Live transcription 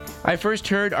I first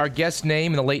heard our guest's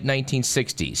name in the late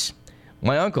 1960s.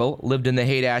 My uncle lived in the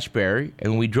Haight-Ashbury,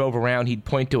 and when we drove around, he'd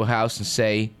point to a house and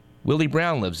say, "Willie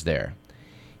Brown lives there."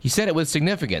 He said it with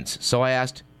significance, so I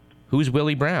asked, "Who's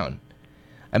Willie Brown?"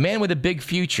 "A man with a big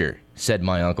future," said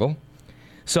my uncle.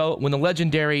 So when the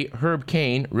legendary Herb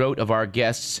Caen wrote of our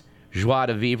guest's joie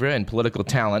de vivre and political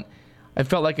talent, I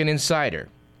felt like an insider.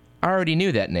 I already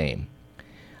knew that name.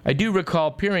 I do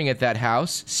recall peering at that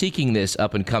house, seeking this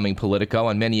up-and-coming politico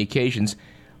on many occasions,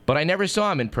 but I never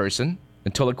saw him in person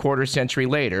until a quarter century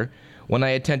later when I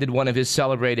attended one of his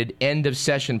celebrated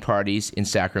end-of-session parties in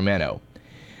Sacramento.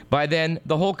 By then,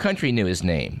 the whole country knew his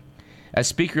name. As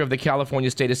Speaker of the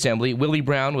California State Assembly, Willie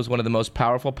Brown was one of the most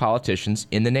powerful politicians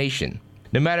in the nation.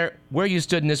 No matter where you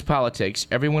stood in his politics,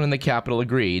 everyone in the Capitol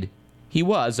agreed he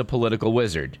was a political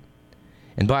wizard.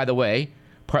 And by the way,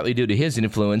 partly due to his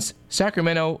influence,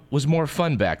 Sacramento was more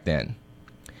fun back then.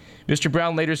 Mr.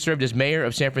 Brown later served as mayor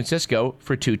of San Francisco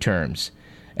for 2 terms.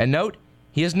 And note,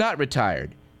 he is not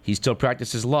retired. He still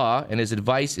practices law, and his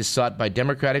advice is sought by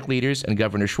Democratic leaders and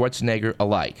Governor Schwarzenegger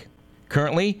alike.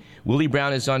 Currently, Willie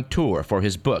Brown is on tour for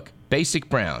his book, Basic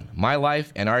Brown, My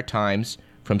Life and Our Times,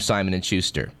 from Simon &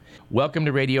 Schuster. Welcome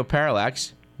to Radio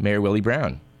Parallax, Mayor Willie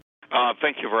Brown.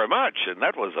 Thank you very much, and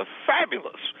that was a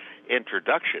fabulous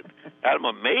introduction. I'm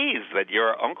amazed that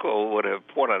your uncle would have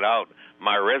pointed out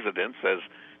my residence as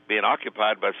being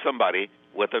occupied by somebody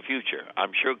with a future.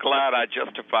 I'm sure glad I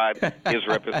justified his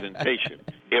representation,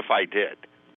 if I did.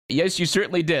 Yes, you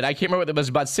certainly did. I can't remember whether it was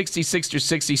about 66 or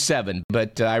 67,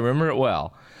 but I remember it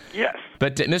well. Yes.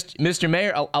 But, Mr.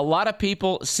 Mayor, a lot of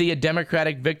people see a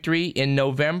Democratic victory in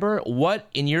November. What,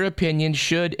 in your opinion,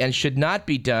 should and should not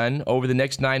be done over the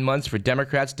next 9 months for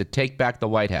Democrats to take back the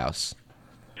White House?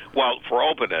 Well, for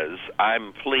openers,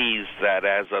 I'm pleased that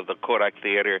as of the Kodak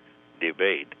Theater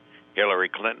debate, Hillary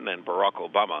Clinton and Barack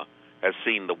Obama have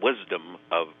seen the wisdom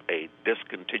of a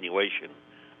discontinuation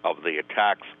of the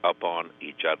attacks upon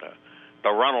each other.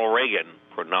 The Ronald Reagan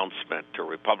pronouncement to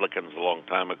Republicans a long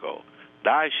time ago,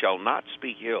 "Thou shalt not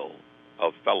speak ill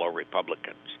of fellow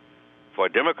Republicans." For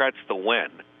Democrats to win,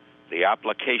 the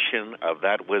application of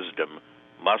that wisdom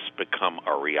must become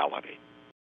a reality.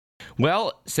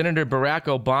 Well, Senator Barack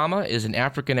Obama is an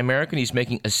African-American. He's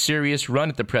making a serious run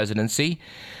at the presidency.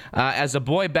 As a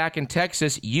boy back in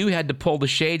Texas, you had to pull the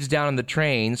shades down on the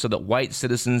train so that white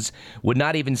citizens would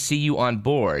not even see you on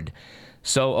board.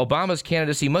 So Obama's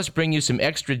candidacy must bring you some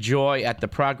extra joy at the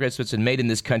progress that's been made in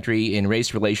this country in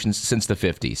race relations since the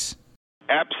 50s.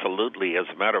 Absolutely. As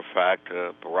a matter of fact,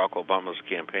 Barack Obama's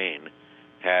campaign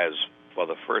has, for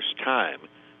the first time,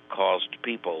 caused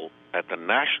people at the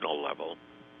national level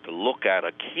to look at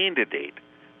a candidate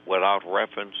without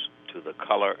reference to the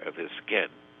color of his skin.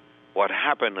 What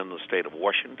happened in the state of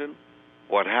Washington,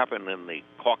 what happened in the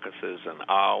caucuses in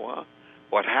Iowa,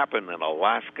 what happened in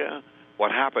Alaska,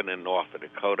 what happened in North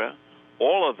Dakota,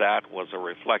 all of that was a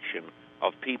reflection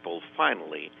of people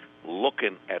finally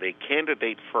looking at a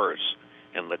candidate first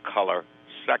and the color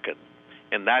second.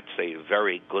 And that's a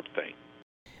very good thing.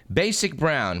 Basic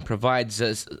Brown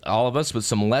provides all of us with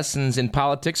some lessons in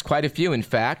politics, quite a few, in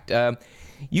fact.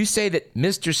 You say that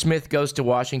Mr. Smith Goes to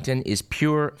Washington is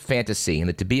pure fantasy, and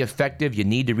that to be effective, you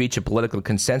need to reach a political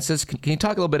consensus. Can you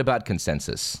talk a little bit about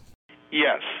consensus?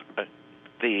 Yes.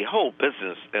 The whole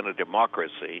business in a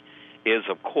democracy is,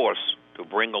 of course, to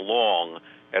bring along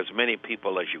as many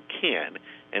people as you can,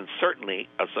 and certainly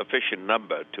a sufficient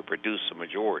number to produce a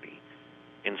majority.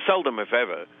 And seldom, if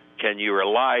ever, can you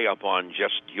rely upon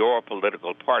just your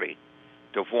political party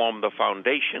to form the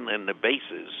foundation and the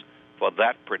basis for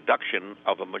that production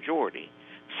of a majority.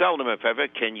 Seldom, if ever,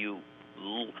 can you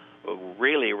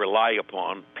really rely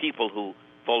upon people who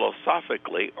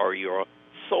philosophically are your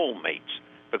soulmates,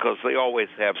 because they always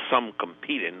have some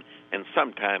competing and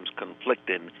sometimes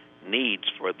conflicting needs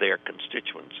for their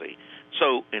constituency.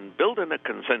 So in building a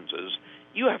consensus,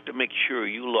 you have to make sure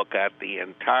you look at the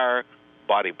entire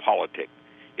body politic.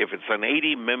 If it's an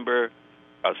 80-member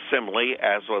assembly,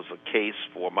 as was the case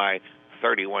for my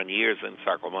 31 years in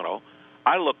Sacramento,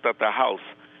 I looked at the House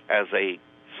as a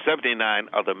 79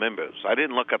 other members. I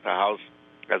didn't look at the House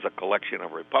as a collection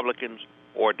of Republicans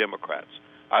or Democrats.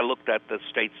 I looked at the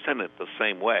state Senate the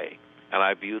same way, and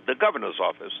I viewed the governor's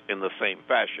office in the same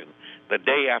fashion. The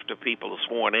day after people are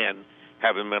sworn in,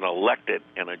 having been elected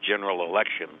in a general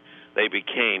election, they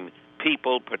became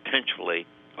people potentially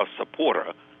a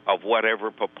supporter of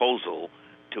whatever proposal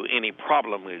to any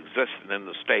problem existing in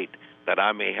the state that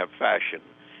I may have fashioned.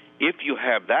 If you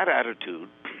have that attitude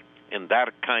and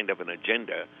that kind of an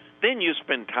agenda, then you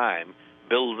spend time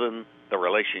building the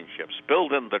relationships,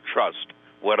 building the trust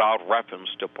without reference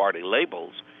to party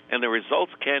labels, and the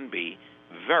results can be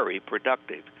very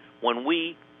productive. When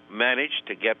we managed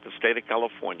to get the state of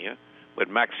California, with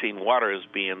Maxine Waters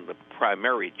being the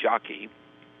primary jockey,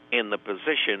 in the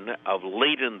position of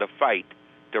leading the fight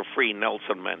to free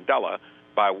Nelson Mandela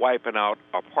by wiping out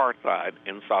apartheid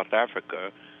in South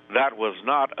Africa, that was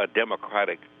not a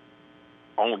Democratic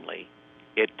only.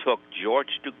 It took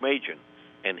George Deukmejian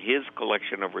and his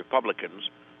collection of Republicans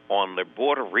on the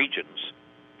Board of Regents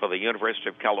for the University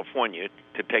of California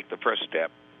to take the first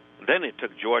step. Then it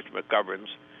took George McGovern's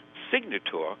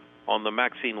signature on the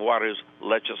Maxine Waters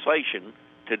legislation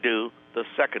to do the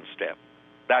second step.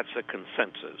 That's a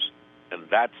consensus, and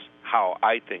that's how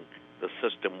I think the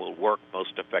system will work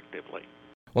most effectively.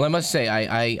 Well, I must say,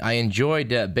 I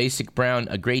enjoyed Basic Brown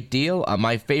a great deal.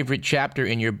 My favorite chapter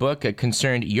in your book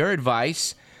concerned your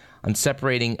advice on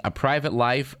separating a private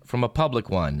life from a public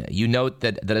one. You note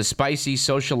that a spicy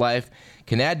social life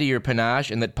can add to your panache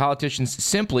and that politicians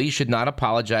simply should not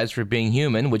apologize for being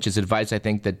human, which is advice I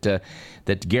think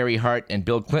that Gary Hart and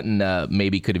Bill Clinton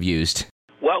maybe could have used.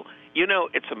 Well, you know,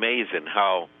 it's amazing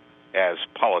how, as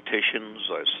politicians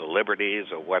or celebrities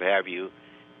or what have you,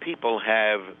 people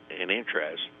have an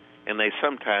interest, and they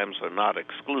sometimes are not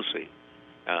exclusive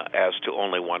as to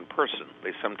only one person.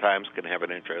 They sometimes can have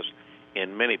an interest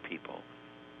in many people.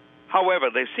 However,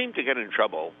 they seem to get in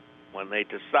trouble when they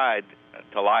decide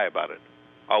to lie about it,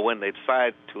 or when they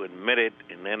decide to admit it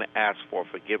and then ask for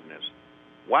forgiveness.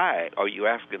 Why are you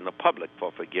asking the public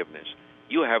for forgiveness?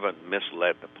 You haven't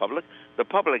misled the public. The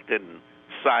public didn't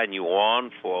sign you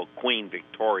on for Queen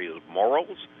Victoria's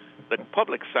morals. The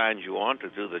public signed you on to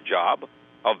do the job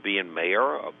of being mayor,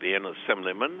 or being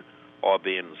assemblyman, or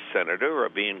being senator, or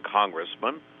being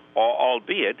congressman, or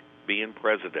albeit being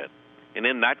president. And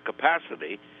in that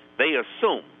capacity, they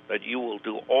assume that you will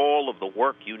do all of the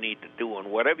work you need to do on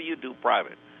whatever you do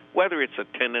private, whether it's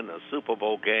attending a Super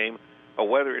Bowl game or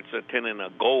whether it's attending a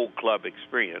Gold Club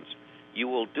experience. You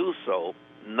will do so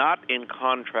not in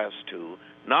contrast to,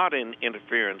 not in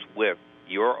interference with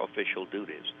your official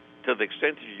duties. To the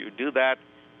extent that you do that,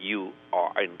 you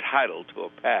are entitled to a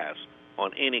pass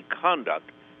on any conduct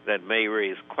that may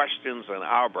raise questions and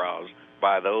eyebrows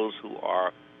by those who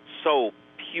are so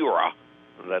pure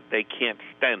that they can't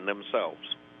stand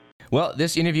themselves. Well,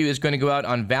 this interview is going to go out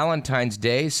on Valentine's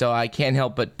Day, so I can't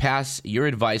help but pass your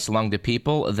advice along to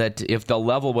people that if they'll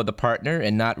level with a partner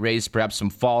and not raise perhaps some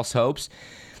false hopes,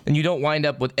 then you don't wind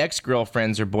up with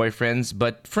ex-girlfriends or boyfriends,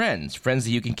 but friends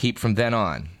that you can keep from then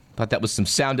on. Thought that was some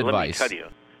sound advice. Let me tell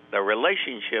you, the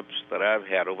relationships that I've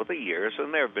had over the years,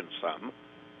 and there have been some,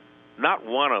 not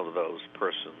one of those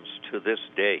persons to this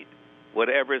date would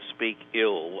ever speak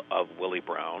ill of Willie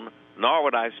Brown, nor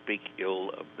would I speak ill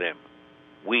of them.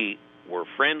 We were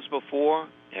friends before,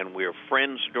 and we're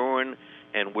friends during,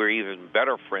 and we're even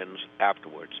better friends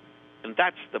afterwards. And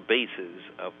that's the basis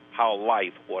of how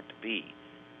life ought to be.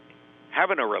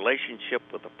 Having a relationship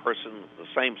with a person of the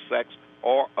same sex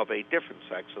or of a different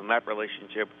sex, and that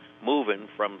relationship moving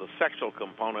from the sexual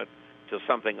component to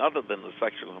something other than the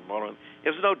sexual component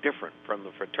is no different from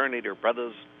the fraternity of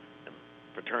brothers and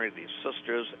fraternity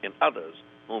sisters and others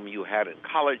whom you had in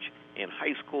college, in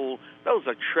high school. Those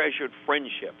are treasured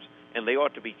friendships, and they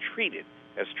ought to be treated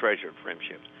as treasured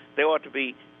friendships. They ought to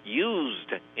be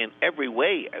used in every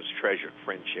way as treasured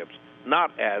friendships,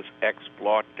 not as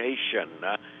exploitation.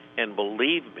 And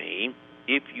believe me,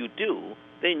 if you do,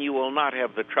 then you will not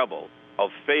have the trouble of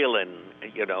failing,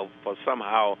 for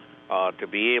somehow to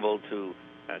be able to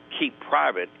keep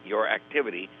private your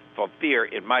activity for fear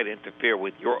it might interfere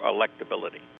with your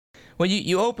electability. Well,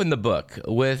 you open the book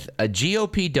with a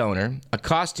GOP donor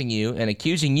accosting you and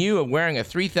accusing you of wearing a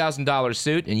 $3,000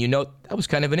 suit, and you note that was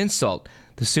kind of an insult.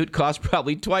 The suit cost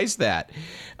probably twice that.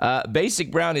 Basic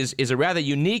Brown is a rather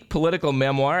unique political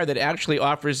memoir that actually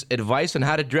offers advice on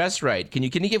how to dress right. Can you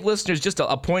give listeners just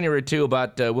a pointer or two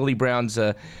about Willie Brown's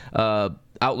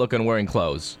outlook on wearing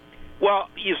clothes? Well,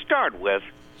 you start with,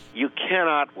 you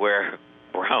cannot wear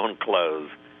brown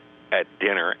clothes at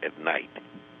dinner at night.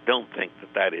 Don't think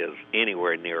that is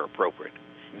anywhere near appropriate.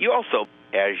 You also,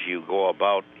 as you go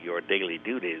about your daily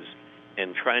duties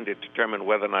and trying to determine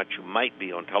whether or not you might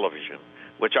be on television,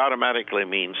 which automatically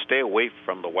means stay away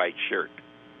from the white shirt.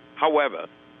 However,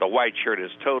 the white shirt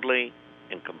is totally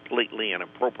and completely and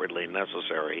appropriately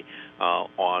necessary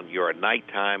on your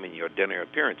nighttime and your dinner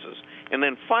appearances. And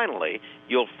then finally,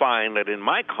 you'll find that in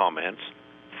my comments,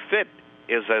 fit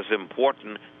is as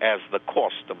important as the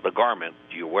cost of the garment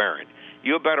you're wearing.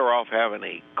 You're better off having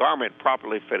a garment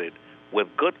properly fitted with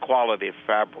good quality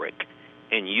fabric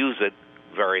and use it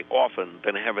very often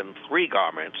than having three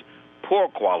garments, poor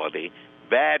quality,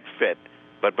 bad fit,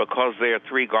 but because there are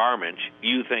three garments,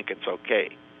 you think it's okay.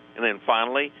 And then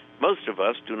finally, most of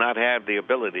us do not have the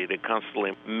ability to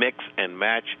constantly mix and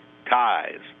match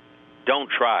ties. Don't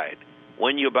try it.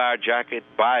 When you buy a jacket,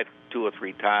 buy 2 or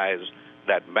 3 ties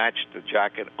that match the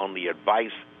jacket on the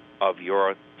advice of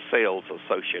your sales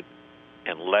associate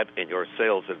and your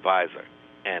sales advisor.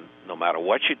 And no matter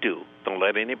what you do, don't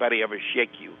let anybody ever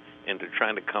shake you into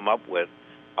trying to come up with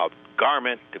a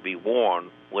garment to be worn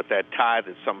with that tie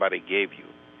that somebody gave you.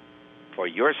 For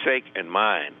your sake and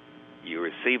mine, you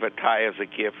receive a tie as a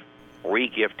gift,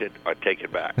 re-gift it, or take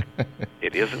it back.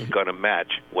 It isn't going to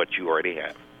match what you already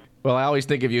have. Well, I always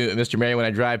think of you, Mr. Mayor, when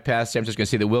I drive past San Francisco and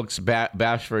see the Wilkes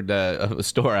Bashford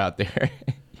store out there.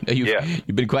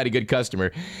 You've been quite a good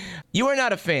customer. You are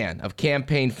not a fan of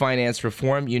campaign finance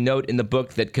reform. You note in the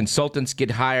book that consultants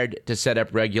get hired to set up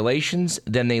regulations,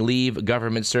 then they leave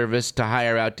government service to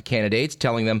hire out to candidates,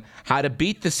 telling them how to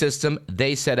beat the system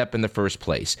they set up in the first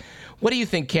place. What do you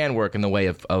think can work in the way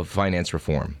of finance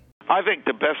reform? I think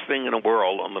the best thing in the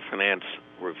world on the finance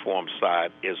reform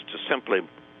side is to simply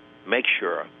make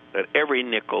sure that every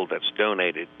nickel that's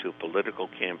donated to political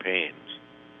campaigns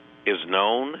is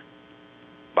known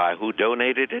by who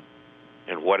donated it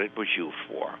and what it was used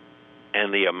for,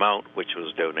 and the amount which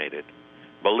was donated.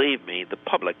 Believe me, the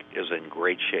public is in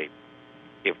great shape.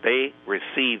 If they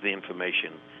receive the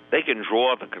information, they can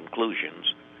draw the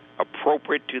conclusions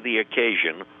appropriate to the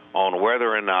occasion on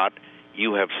whether or not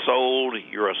you have sold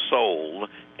your soul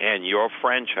and your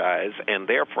franchise and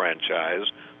their franchise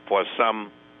for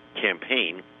some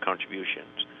campaign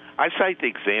contributions. I cite the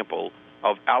example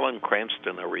of Alan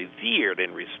Cranston, a revered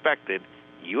and respected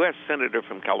U.S. Senator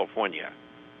from California,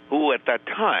 who at that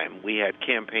time we had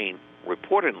campaign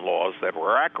reporting laws that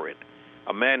were accurate.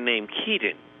 A man named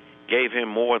Keaton gave him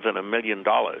more than $1 million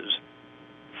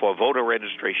for voter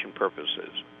registration purposes.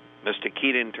 Mr.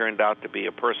 Keaton turned out to be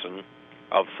a person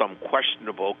of some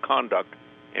questionable conduct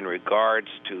in regards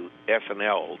to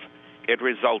S&Ls. It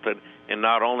resulted in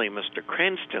not only Mr.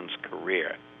 Cranston's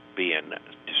career being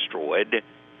destroyed,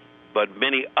 but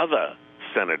many other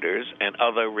senators and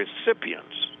other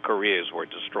recipients' careers were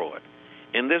destroyed.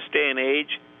 In this day and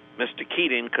age, Mr.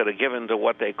 Keating could have given to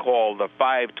what they call the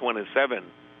 527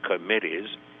 committees,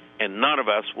 and none of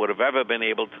us would have ever been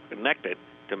able to connect it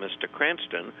to Mr.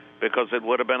 Cranston because it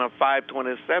would have been a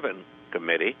 527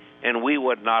 committee, and we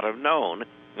would not have known,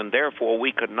 and therefore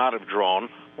we could not have drawn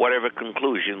whatever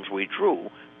conclusions we drew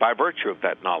by virtue of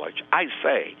that knowledge. I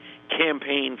say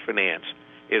campaign finance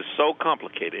is so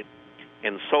complicated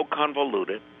and so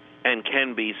convoluted and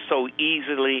can be so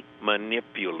easily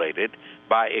manipulated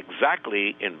by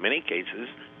exactly, in many cases,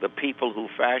 the people who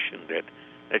fashioned it,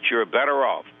 that you're better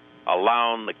off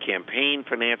allowing the campaign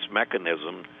finance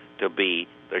mechanism to be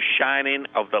the shining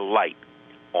of the light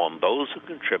on those who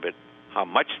contribute, how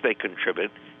much they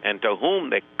contribute, and to whom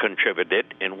they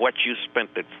contributed, and what you spent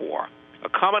it for. A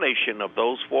combination of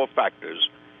those 4 factors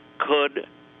could,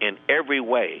 in every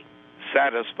way,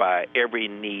 satisfy every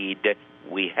need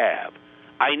we have.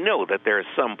 I know that there are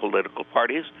some political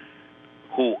parties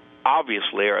who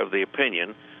obviously are of the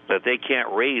opinion that they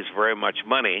can't raise very much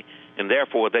money, and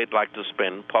therefore they'd like to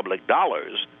spend public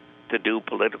dollars to do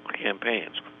political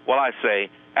campaigns. Well, I say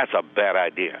that's a bad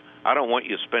idea. I don't want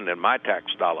you spending my tax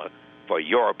dollar for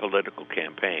your political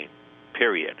campaign,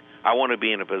 period. I want to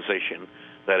be in a position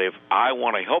that if I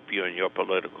want to help you in your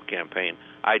political campaign,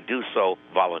 I do so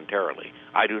voluntarily.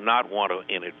 I do not want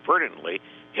to inadvertently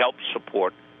help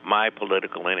support my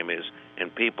political enemies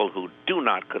and people who do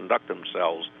not conduct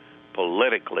themselves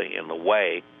politically in the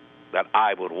way that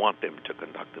I would want them to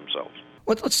conduct themselves.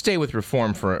 Let's stay with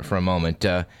reform for a moment.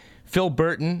 Phil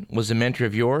Burton was a mentor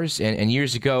of yours, and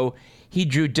years ago he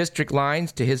drew district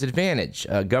lines to his advantage.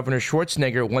 Governor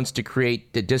Schwarzenegger wants to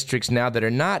create the districts now that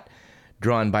are not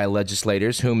drawn by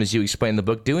legislators, whom, as you explain in the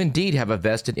book, do indeed have a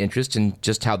vested interest in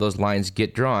just how those lines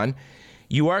get drawn.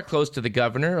 You are close to the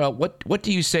governor. What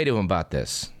do you say to him about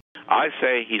this? I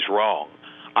say he's wrong.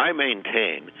 I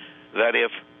maintain that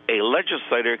if a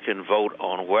legislator can vote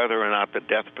on whether or not the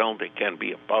death penalty can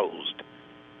be opposed,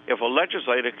 if a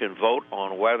legislator can vote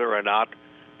on whether or not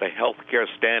the health care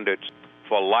standards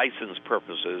for license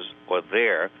purposes are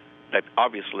there, that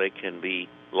obviously can be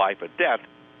life or death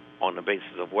on the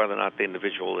basis of whether or not the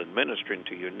individual administering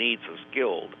to your needs is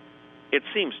skilled, it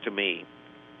seems to me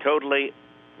totally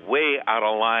way out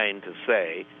of line to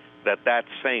say that that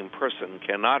same person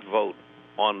cannot vote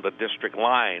on the district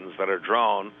lines that are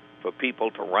drawn for people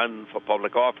to run for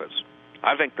public office.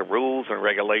 I think the rules and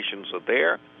regulations are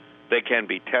there. They can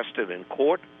be tested in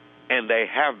court, and they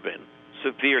have been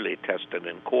severely tested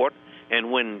in court.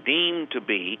 And when deemed to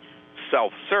be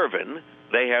self-serving,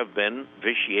 they have been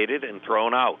vitiated and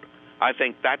thrown out. I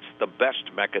think that's the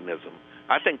best mechanism.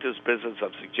 I think this business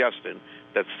of suggesting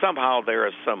that somehow there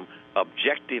are some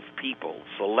objective people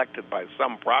selected by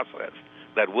some process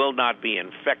that will not be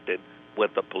infected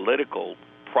with the political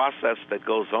process that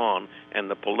goes on and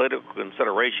the political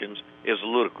considerations is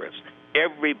ludicrous.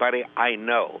 Everybody I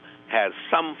know has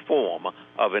some form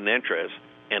of an interest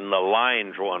in the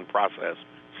line-drawn process,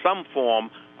 some form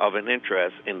of an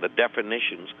interest in the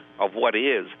definitions of what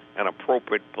is an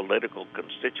appropriate political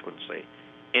constituency.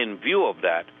 In view of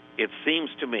that, it seems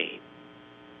to me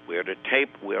we are to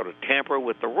tamper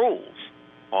with the rules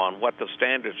on what the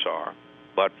standards are,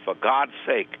 but for God's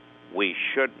sake, we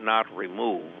should not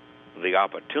remove the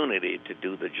opportunity to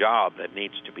do the job that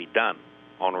needs to be done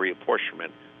on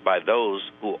reapportionment by those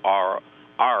who are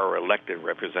our elected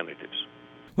representatives.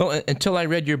 Well, until I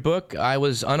read your book, I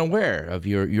was unaware of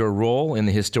your role in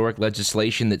the historic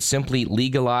legislation that simply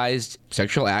legalized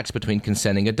sexual acts between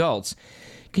consenting adults.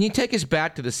 Can you take us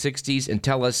back to the 60s and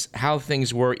tell us how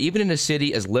things were, even in a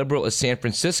city as liberal as San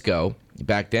Francisco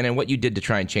back then, and what you did to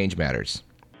try and change matters?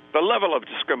 The level of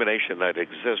discrimination that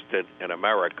existed in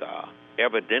America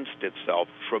evidenced itself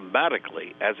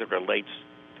dramatically as it relates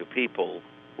to people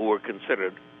who were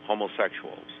considered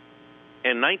homosexuals.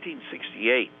 In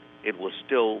 1968, it was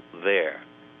still there.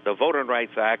 The Voting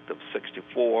Rights Act of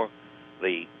 64,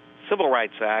 the Civil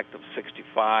Rights Act of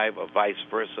 65, or vice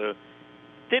versa,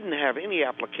 didn't have any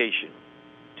application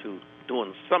to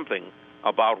doing something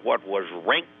about what was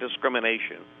rank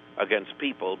discrimination against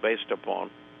people based upon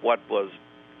what was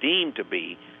deemed to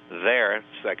be their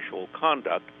sexual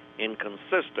conduct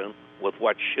inconsistent with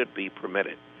what should be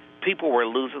permitted. People were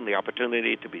losing the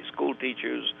opportunity to be school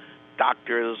teachers,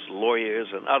 doctors, lawyers,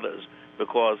 and others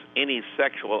because any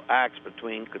sexual acts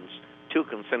between two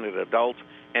consented adults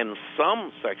and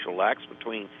some sexual acts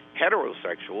between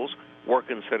heterosexuals were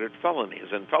considered felonies,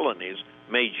 and felonies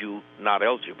made you not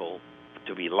eligible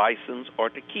to be licensed or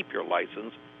to keep your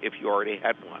license if you already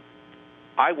had one.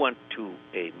 I went to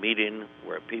a meeting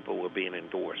where people were being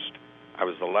endorsed. I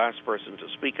was the last person to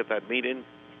speak at that meeting,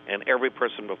 and every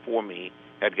person before me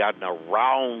had gotten a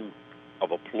round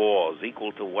of applause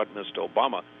equal to what Mr.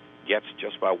 Obama gets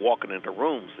just by walking into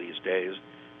rooms these days.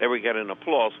 They were getting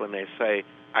applause when they say,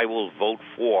 I will vote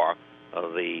for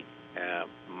the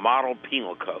model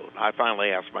penal code. I finally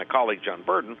asked my colleague, John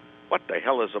Burton, what the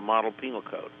hell is a model penal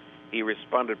code? He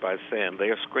responded by saying they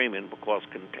are screaming because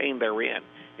contained therein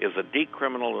is a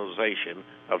decriminalization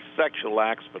of sexual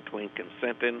acts between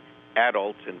consenting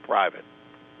adults in private.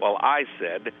 Well, I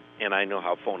said, and I know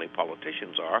how phony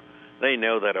politicians are, they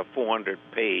know that a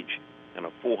 400-page and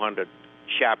a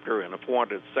 400-chapter and a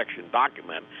 400-section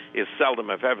document is seldom,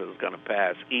 if ever, going to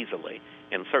pass easily,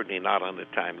 and certainly not in a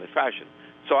timely fashion.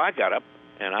 So I got up,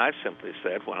 and I simply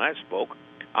said, when I spoke,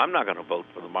 I'm not going to vote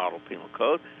for the model penal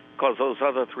code because those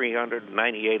other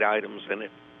 398 items in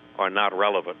it are not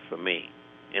relevant for me.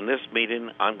 In this meeting,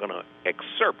 I'm going to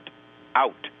excerpt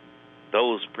out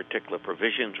those particular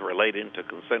provisions relating to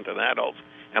consenting adults,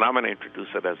 and I'm going to introduce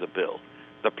it as a bill.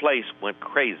 The place went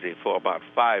crazy for about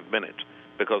 5 minutes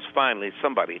because finally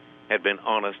somebody had been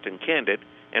honest and candid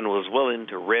and was willing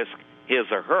to risk his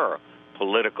or her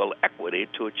political equity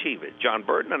to achieve it. John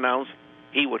Burton announced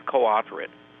he would co-author it,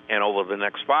 and over the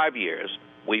next 5 years,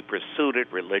 we pursued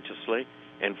it religiously,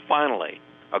 and finally,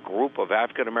 a group of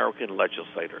African-American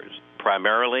legislators,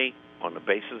 primarily on the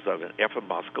basis of an effort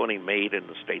Moscone made in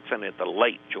the state Senate, the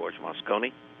late George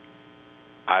Moscone.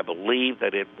 I believe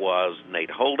that it was Nate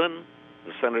Holden,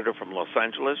 the senator from Los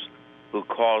Angeles, who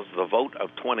caused the vote of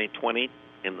 2020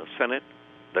 in the Senate,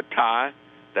 the tie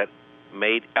that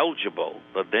made eligible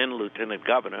the then lieutenant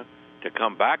governor to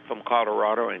come back from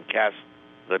Colorado and cast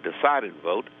the decided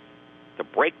vote to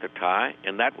break the tie,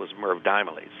 and that was Merv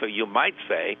Dimely. So you might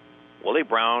say Willie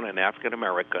Brown, an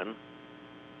African-American,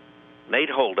 Nate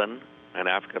Holden, an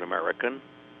African-American,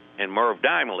 and Merv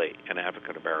Dimely, an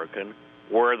African-American,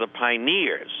 were the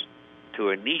pioneers to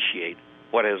initiate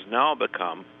what has now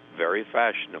become very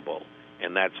fashionable,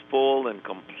 and that's full and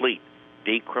complete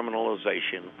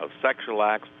decriminalization of sexual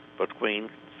acts between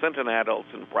consenting adults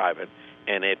in private,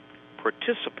 and it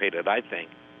participated, I think,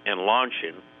 in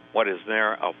launching what is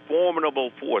now a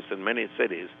formidable force in many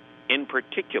cities, in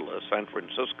particular San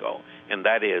Francisco, and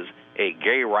that is a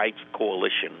gay rights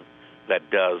coalition that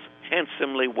does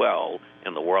handsomely well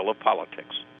in the world of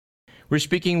politics. We're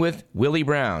speaking with Willie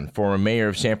Brown, former mayor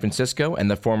of San Francisco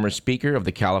and the former Speaker of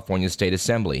the California State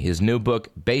Assembly. His new book,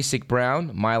 Basic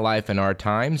Brown, My Life in Our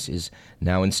Times, is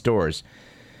now in stores.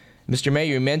 Mr.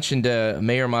 Mayor, you mentioned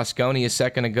Mayor Moscone a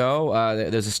second ago.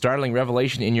 There's a startling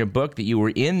revelation in your book that you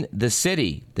were in the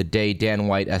city the day Dan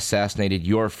White assassinated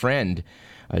your friend,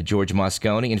 George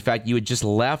Moscone. In fact, you had just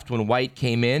left when White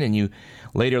came in, and you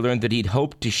later learned that he'd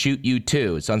hoped to shoot you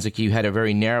too. It sounds like you had a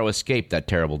very narrow escape that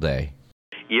terrible day.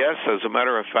 Yes, as a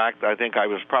matter of fact, I think I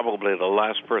was probably the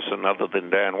last person other than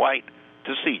Dan White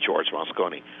to see George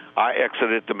Moscone. I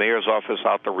exited the mayor's office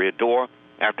out the rear door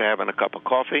after having a cup of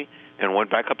coffee and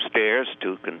went back upstairs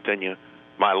to continue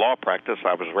my law practice.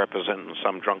 I was representing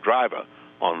some drunk driver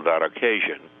on that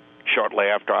occasion. Shortly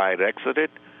after I had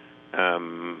exited,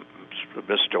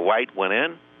 Mr. White went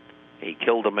in. He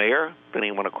killed the mayor. Then he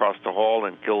went across the hall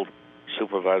and killed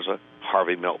Supervisor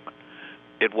Harvey Milk.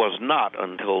 It was not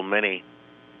until many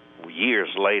years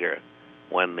later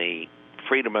when the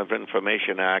Freedom of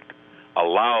Information Act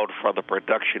allowed for the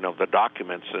production of the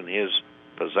documents in his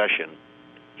possession.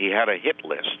 He had a hit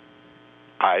list.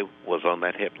 I was on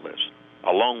that hit list,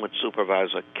 along with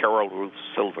Supervisor Carol Ruth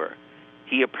Silver.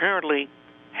 He apparently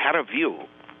had a view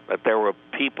that there were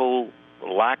people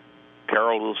like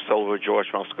Carol Ruth Silver, George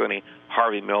Moscone,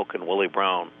 Harvey Milk, and Willie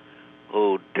Brown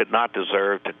who did not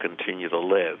deserve to continue to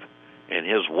live. And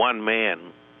his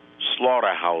one-man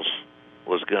slaughterhouse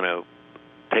was going to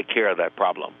take care of that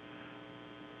problem.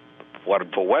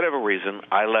 For whatever reason,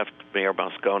 I left Mayor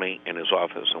Moscone in his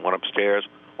office and went upstairs.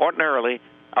 Ordinarily,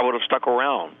 I would have stuck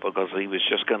around because he was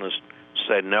just going to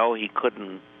say no, he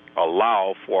couldn't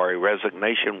allow for a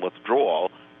resignation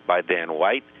withdrawal by Dan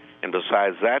White. And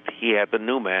besides that, he had the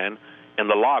new man in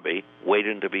the lobby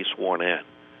waiting to be sworn in.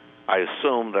 I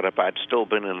assumed that if I'd still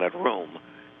been in that room,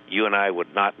 you and I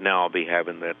would not now be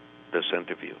having this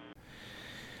interview.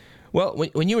 Well,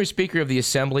 when you were Speaker of the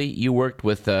Assembly, you worked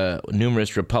with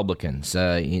numerous Republicans.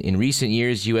 In recent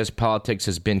years, U.S. politics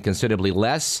has been considerably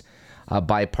less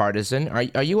bipartisan.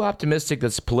 Are you optimistic that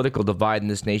this political divide in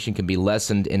this nation can be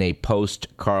lessened in a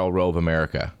post-Karl Rove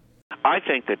America? I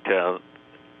think that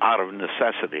out of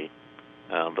necessity,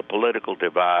 the political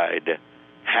divide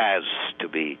has to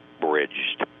be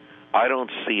bridged. I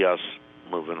don't see us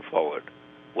moving forward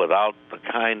without the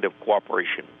kind of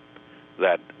cooperation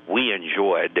that we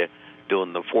enjoyed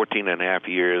during the 14 and a half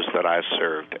years that I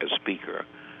served as Speaker.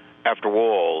 After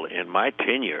all, in my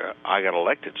tenure, I got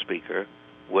elected Speaker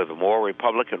with more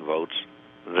Republican votes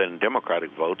than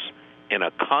Democratic votes in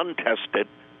a contested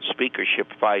speakership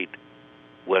fight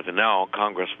with now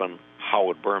Congressman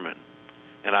Howard Berman.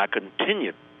 And I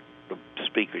continued the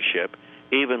speakership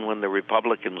even when the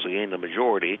Republicans gained the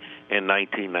majority in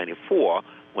 1994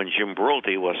 when Jim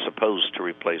Brulty was supposed to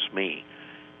replace me.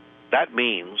 That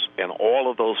means in all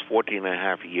of those 14 and a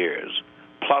half years,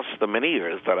 plus the many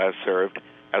years that I served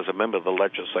as a member of the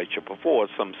legislature before,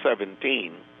 some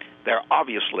 17, there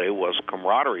obviously was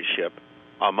camaraderie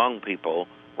among people,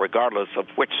 regardless of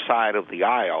which side of the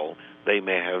aisle they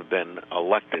may have been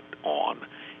elected on.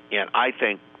 And I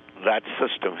think that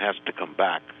system has to come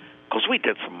back because we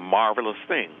did some marvelous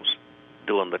things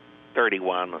during the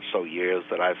 31 or so years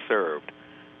that I served.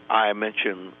 I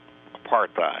mentioned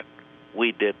apartheid.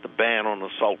 We did the ban on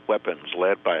assault weapons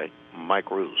led by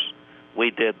Mike Roos. We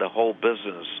did the whole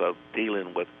business of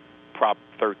dealing with Prop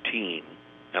 13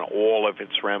 and all of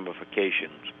its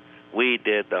ramifications. We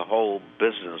did the whole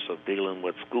business of dealing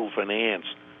with school finance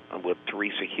with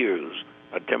Teresa Hughes,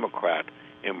 a Democrat,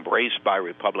 embraced by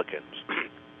Republicans.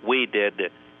 We did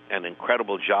an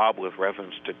incredible job with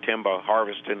reference to timber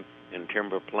harvesting and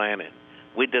timber planning.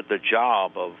 We did the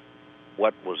job of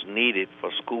what was needed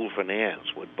for school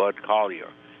finance with Bud Collyer,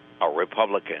 a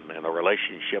Republican, and the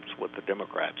relationships with the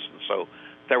Democrats. And so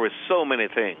there were so many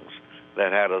things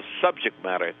that had a subject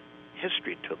matter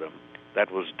history to them that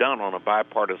was done on a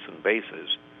bipartisan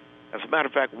basis. As a matter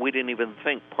of fact, we didn't even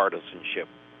think partisanship.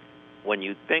 When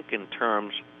you think in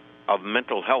terms of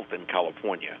mental health in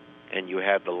California, and you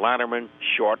had the Lanterman,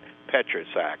 Short,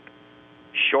 Petras Act.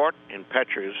 Short and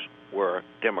Petras were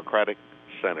Democratic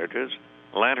senators.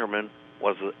 Lanterman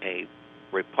was a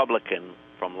Republican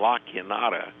from La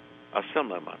Cienega,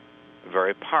 assemblyman, a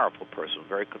very powerful person,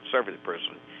 very conservative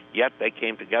person. Yet they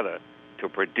came together to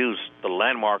produce the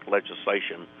landmark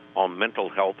legislation on mental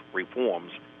health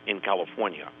reforms in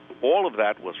California. All of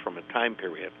that was from a time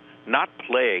period not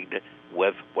plagued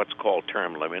with what's called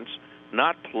term limits,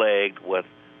 not plagued with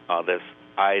this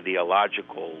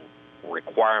ideological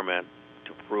requirement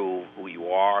to prove who you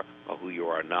are or who you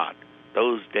are not.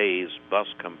 Those days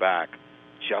must come back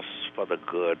just for the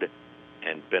good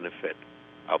and benefit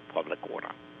of public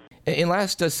order. In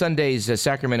last Sunday's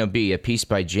Sacramento Bee, a piece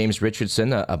by James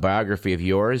Richardson, a biography of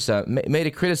yours, made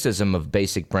a criticism of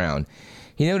Basic Brown.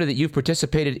 He noted that you've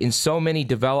participated in so many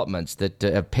developments that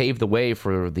have paved the way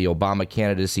for the Obama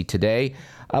candidacy today,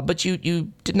 but you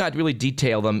did not really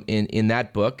detail them in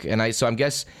that book. And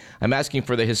I'm asking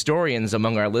for the historians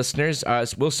among our listeners,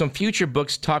 will some future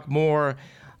books talk more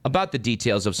about the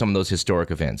details of some of those historic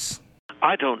events?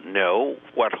 I don't know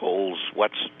what's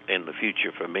in the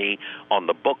future for me on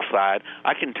the book side.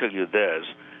 I can tell you this.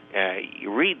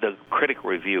 You read the critic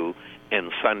review in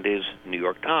Sunday's New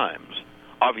York Times,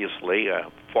 obviously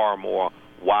a far more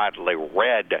widely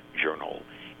read journal.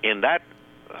 In that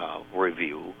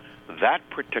review, that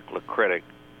particular critic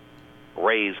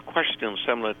raised questions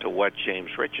similar to what James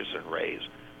Richardson raised.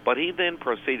 But he then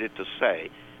proceeded to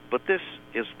say, but this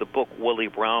is the book Willie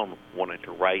Brown wanted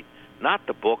to write, not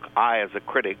the book I, as a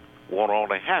critic, want on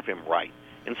to have him write.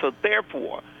 And so,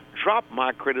 therefore, drop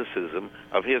my criticism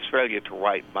of his failure to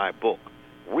write my book.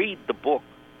 Read the book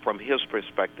from his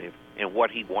perspective and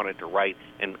what he wanted to write.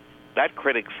 And that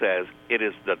critic says it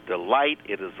is the delight,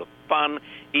 it is the fun,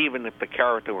 even if the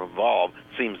character involved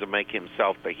seems to make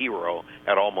himself the hero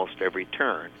at almost every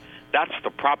turn. That's the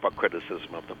proper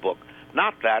criticism of the book,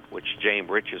 not that which James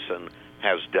Richardson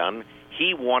has done.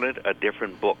 He wanted a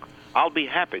different book. I'll be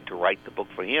happy to write the book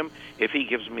for him if he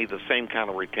gives me the same kind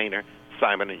of retainer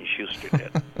Simon & Schuster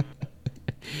did.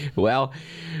 Well,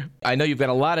 I know you've got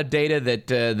a lot of data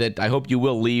that I hope you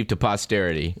will leave to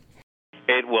posterity.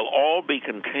 It will all be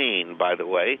contained, by the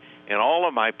way, in all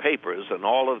of my papers and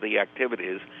all of the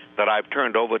activities that I've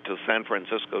turned over to San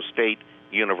Francisco State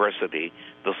University,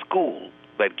 the school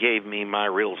that gave me my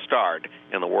real start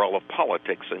in the world of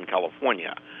politics in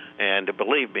California. And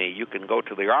believe me, you can go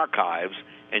to the archives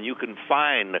and you can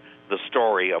find the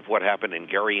story of what happened in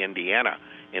Gary, Indiana,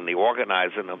 in the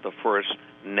organizing of the first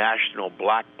national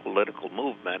black political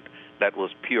movement that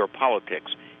was pure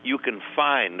politics. You can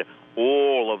find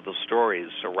all of the stories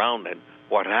surrounding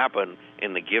what happened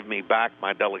in the Give Me Back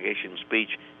My Delegation speech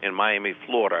in Miami,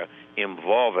 Florida,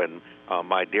 involving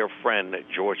my dear friend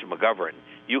George McGovern.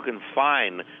 You can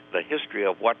find the history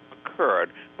of what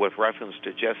occurred with reference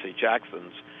to Jesse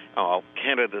Jackson's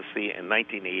candidacy in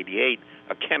 1988,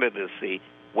 a candidacy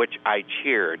which I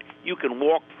chaired. You can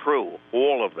walk through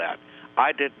all of that.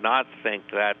 I did not think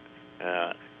that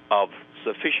of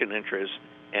sufficient interest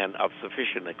and of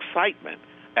sufficient excitement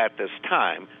at this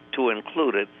time to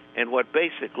include it in what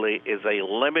basically is a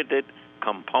limited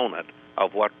component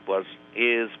of what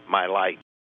is my life.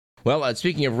 Well,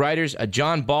 speaking of writers,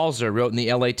 John Balzer wrote in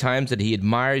the LA Times that he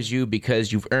admires you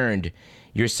because you've earned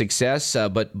your success,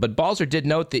 but Balzer did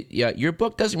note that your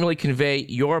book doesn't really convey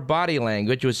your body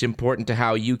language, which is important to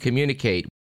how you communicate.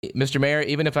 Mr. Mayor,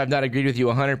 even if I've not agreed with you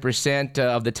 100%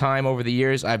 of the time over the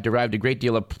years, I've derived a great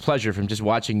deal of pleasure from just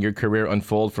watching your career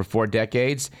unfold for 4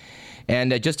 decades.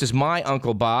 And just as my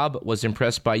Uncle Bob was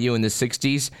impressed by you in the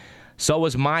 60s, so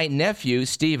was my nephew,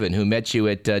 Stephen, who met you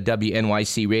at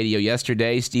WNYC Radio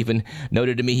yesterday. Stephen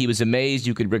noted to me he was amazed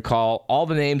you could recall all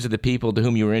the names of the people to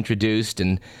whom you were introduced.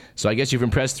 And so I guess you've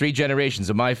impressed 3 generations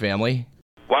of my family.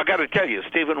 Well, I got to tell you,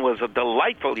 Stephen was a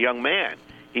delightful young man.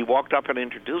 He walked up and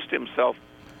introduced himself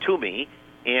to me,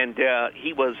 and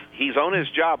he's on his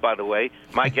job, by the way.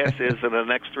 My guess is in the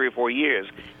next 3 or 4 years,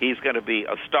 he's going to be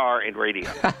a star in radio.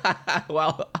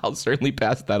 Well, I'll certainly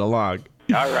pass that along.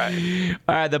 All right.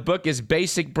 The book is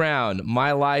Basic Brown,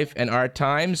 My Life and Our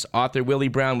Times. Author Willie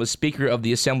Brown was Speaker of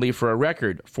the Assembly for a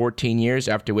record 14 years,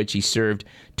 after which he served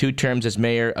 2 terms as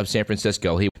mayor of San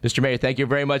Francisco. Mr. Mayor, thank you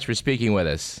very much for speaking with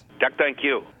us. Doug, thank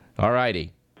you. All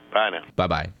righty. Bye now.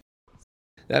 Bye-bye.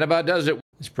 That about does it.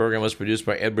 This program was produced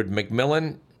by Edward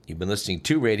McMillan. You've been listening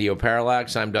to Radio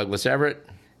Parallax. I'm Douglas Everett,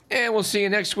 and we'll see you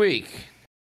next week.